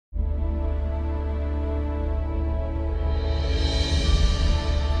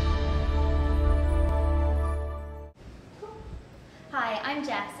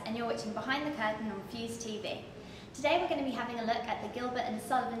Jess and you're watching Behind the Curtain on Fuse TV. Today we're going to be having a look at the Gilbert and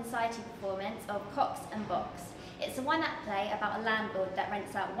Sullivan Society performance of Cox and Box. It's a one-act play about a landlord that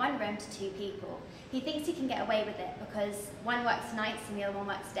rents out one room to two people. He thinks he can get away with it because one works nights and the other one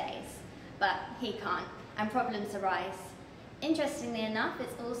works days. But he can't, and problems arise. Interestingly enough,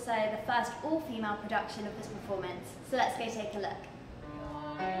 it's also the first all-female production of this performance, so let's go take a look.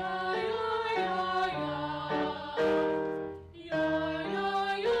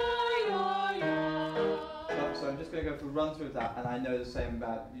 So I'm just going to go for a run through of that, and I know the same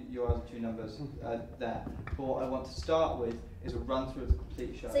about your other two numbers there. But what I want to start with is a run through of the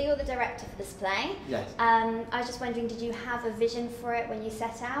complete show. So you're the director for this play. Yes. I was just wondering, did you have a vision for it when you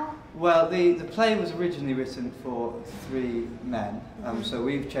set out? Well, the play was originally written for three men, so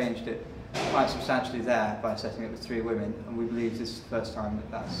we've changed it quite substantially there by setting it with three women, and we believe this is the first time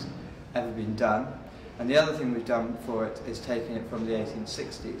that that's ever been done. And the other thing we've done for it is taking it from the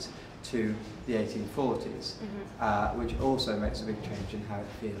 1860s to the 1840s, which also makes a big change in how it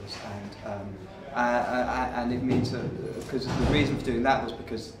feels, and it means that, because the reason for doing that was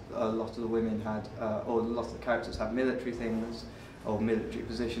because a lot of the women had, or a lot of the characters had military things or military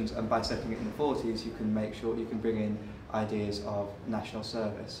positions, and by setting it in the 40s you can make sure you can bring in ideas of national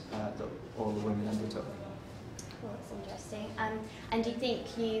service that all the women undertook. Well, that's interesting. And do you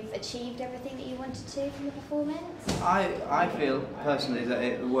think you've achieved everything that you wanted to from the performance? I feel personally that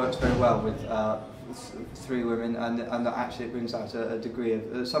it works very well with three women, and that actually it brings out a degree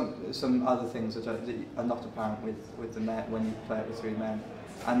of some other things that are not apparent with the men when you play it with three men,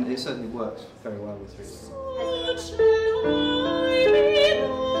 and it certainly works very well with three women.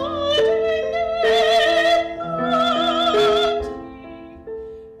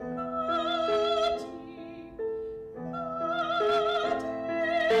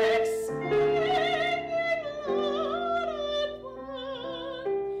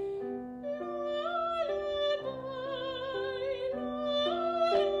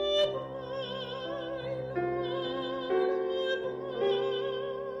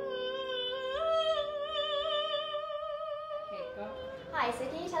 Hi, so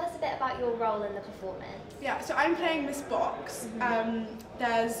can you tell us a bit about your role in the performance? Yeah, so I'm playing Miss Box.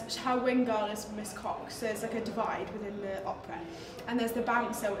 There's her wing girl is Miss Cox, so there's like a divide within the opera. And there's the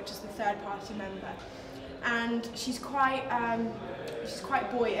bouncer, which is the third party member. And she's quite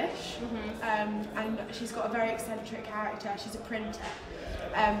boyish, and she's got a very eccentric character. She's a printer.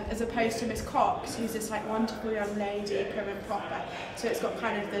 As opposed to Miss Cox, who's this like wonderful young lady, prim and proper. So it's got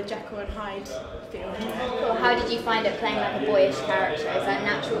kind of the Jekyll and Hyde feel to it. Cool. How did you find it playing like a boyish character? Is that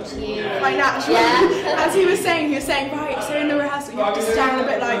natural to you? Quite natural. Yeah. As he was saying, right, so in the rehearsal you have to stand a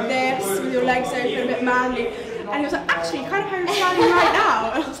bit like this, with your legs open, a bit manly. And he was like, actually, kind of how you're standing right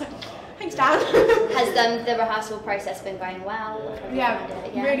now. And I was like, thanks, Dan. Has the rehearsal process been going well? Yeah,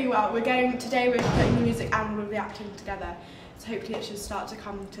 really well. Today we're putting the music and all of the acting together. So hopefully it should start to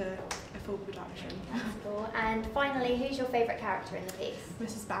come to a full production. That's cool. And finally, who's your favourite character in the piece?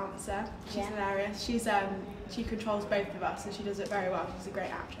 Mrs. Bouncer. She's hilarious. She controls both of us, and she does it very well. She's a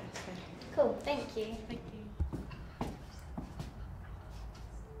great actress. So. Cool, thank you. Thank you.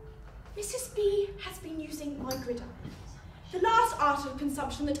 Mrs. B has been using my gridiron. The last article of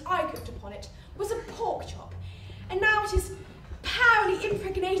consumption that I cooked upon it was a pork chop, and now it is powerfully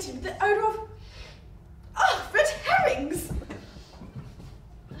impregnated with the odour of red herrings!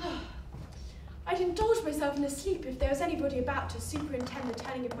 I'd indulge myself in a sleep if there was anybody about to superintend the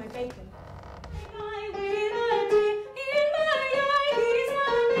turning of my bacon.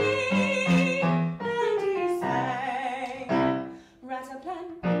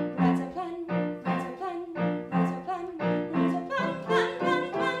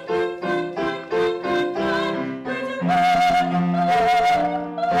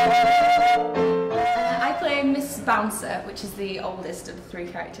 Bouncer, which is the oldest of the three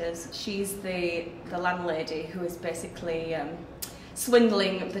characters. She's the landlady who is basically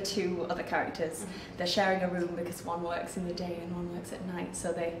swindling the two other characters. They're sharing a room because one works in the day and one works at night,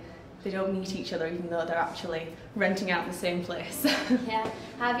 so they don't meet each other even though they're actually renting out the same place. Yeah.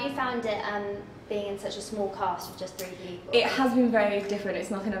 How have you found it being in such a small cast of just three people? It has been very different.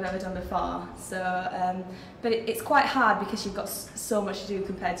 It's nothing I've ever done before. So, but it's quite hard because you've got so much to do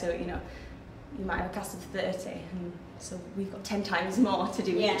compared to, you might have a cast of 30, and so we've got 10 times more to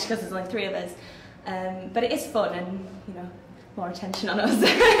do each because there's only three of us. But it is fun, and more attention on us,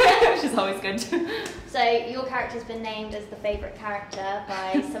 which is always good. So your character's been named as the favourite character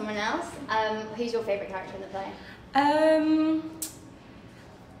by someone else. Who's your favourite character in the play?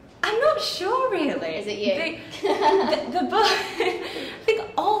 I'm not sure really. Is it you? I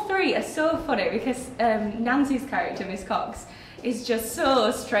think all three three are so funny because Nancy's character, Miss Cox, is just so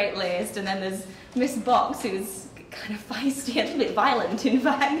straight-laced, and then there's Miss Box, who's kind of feisty, a little bit violent, in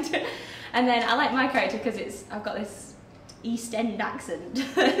fact. And then I like my character because I've got this East End accent.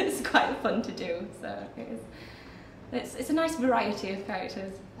 It's quite fun to do, so it's a nice variety of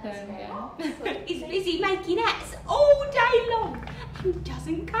characters. Yeah. He's busy making acts all day long and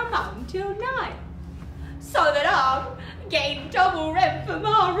doesn't come home till 9. So that I'm getting double rent for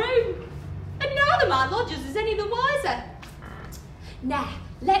my room. And neither my lodgers is any the wiser. Now,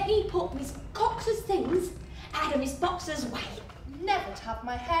 let me put Miss Cox's things out of Miss Box's way. Never to have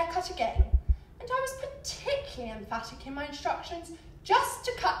my hair cut again. And I was particularly emphatic in my instructions just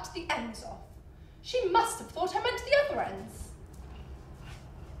to cut the ends off. She must have thought I meant the other ends.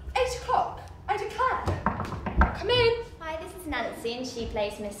 8 o'clock, I declare. Come in. Hi, this is Nancy and she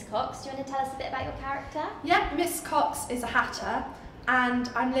plays Miss Cox. Do you want to tell us a bit about your character? Yeah, Miss Cox is a hatter and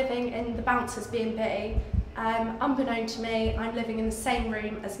I'm living in the Bouncers B&B. Unbeknown to me, I'm living in the same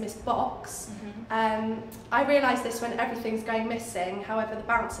room as Miss Box. I realise this when everything's going missing, however the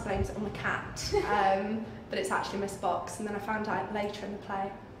bouncer blames it on the cat, but it's actually Miss Box, and then I found out later in the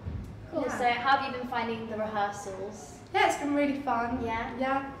play. Cool, Yeah. so how have you been finding the rehearsals? Yeah, it's been really fun. Yeah?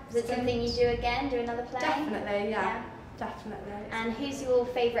 Yeah. Is it something you do again, do another play? Definitely, yeah. Definitely. And who's your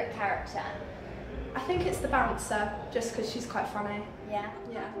favourite character? I think it's the bouncer, just because she's quite funny. Yeah?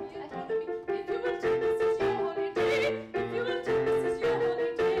 Yeah.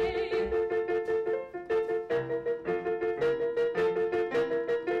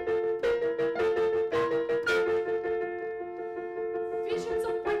 Visions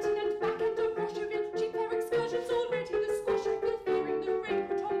of Brighton and back end of Rocherville, cheap air excursions already the squash I feel, fearing the rain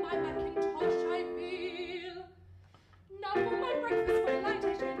put on my Macintosh I feel. Now for my breakfast, my light I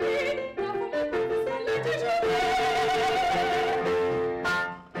shall be. Now for my breakfast, my light I shall be.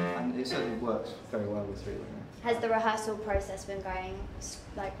 And it certainly works very well with three women. Has the rehearsal process been going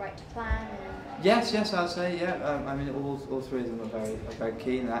like right to plan? And... Yes, I'd say, yeah. I mean, all three of them are very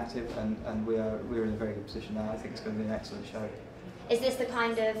keen and active, and we're in a very good position now. I think it's going to be an excellent show. Is this the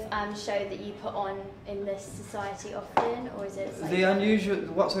kind of show that you put on in this society often, or is it? Like...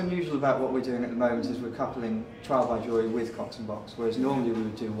 What's unusual about what we're doing at the moment is we're coupling Trial by Jury with Cox and Box, whereas normally we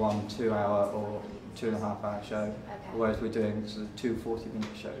would do 1 2-hour or 2.5-hour show, Okay. whereas we're doing sort of 2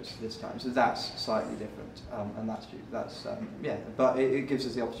 40-minute shows this time. So that's slightly different, and that's yeah. But it gives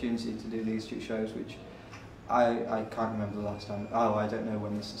us the opportunity to do these 2 shows, which I can't remember the last time. Oh, I don't know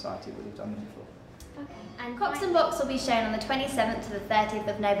when the society would have done them before. Okay. And Cox and Box will be shown on the 27th to the 30th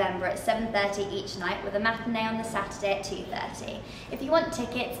of November at 7:30 each night, with a matinee on the Saturday at 2:30. If you want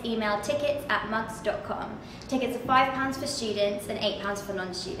tickets, email tickets@mugs.com. Tickets are £5 for students and £8 for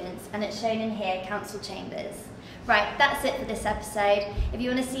non-students, and it's shown in here, Council Chambers. Right, that's it for this episode. If you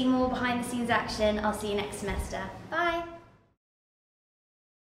want to see more behind the scenes action, I'll see you next semester. Bye!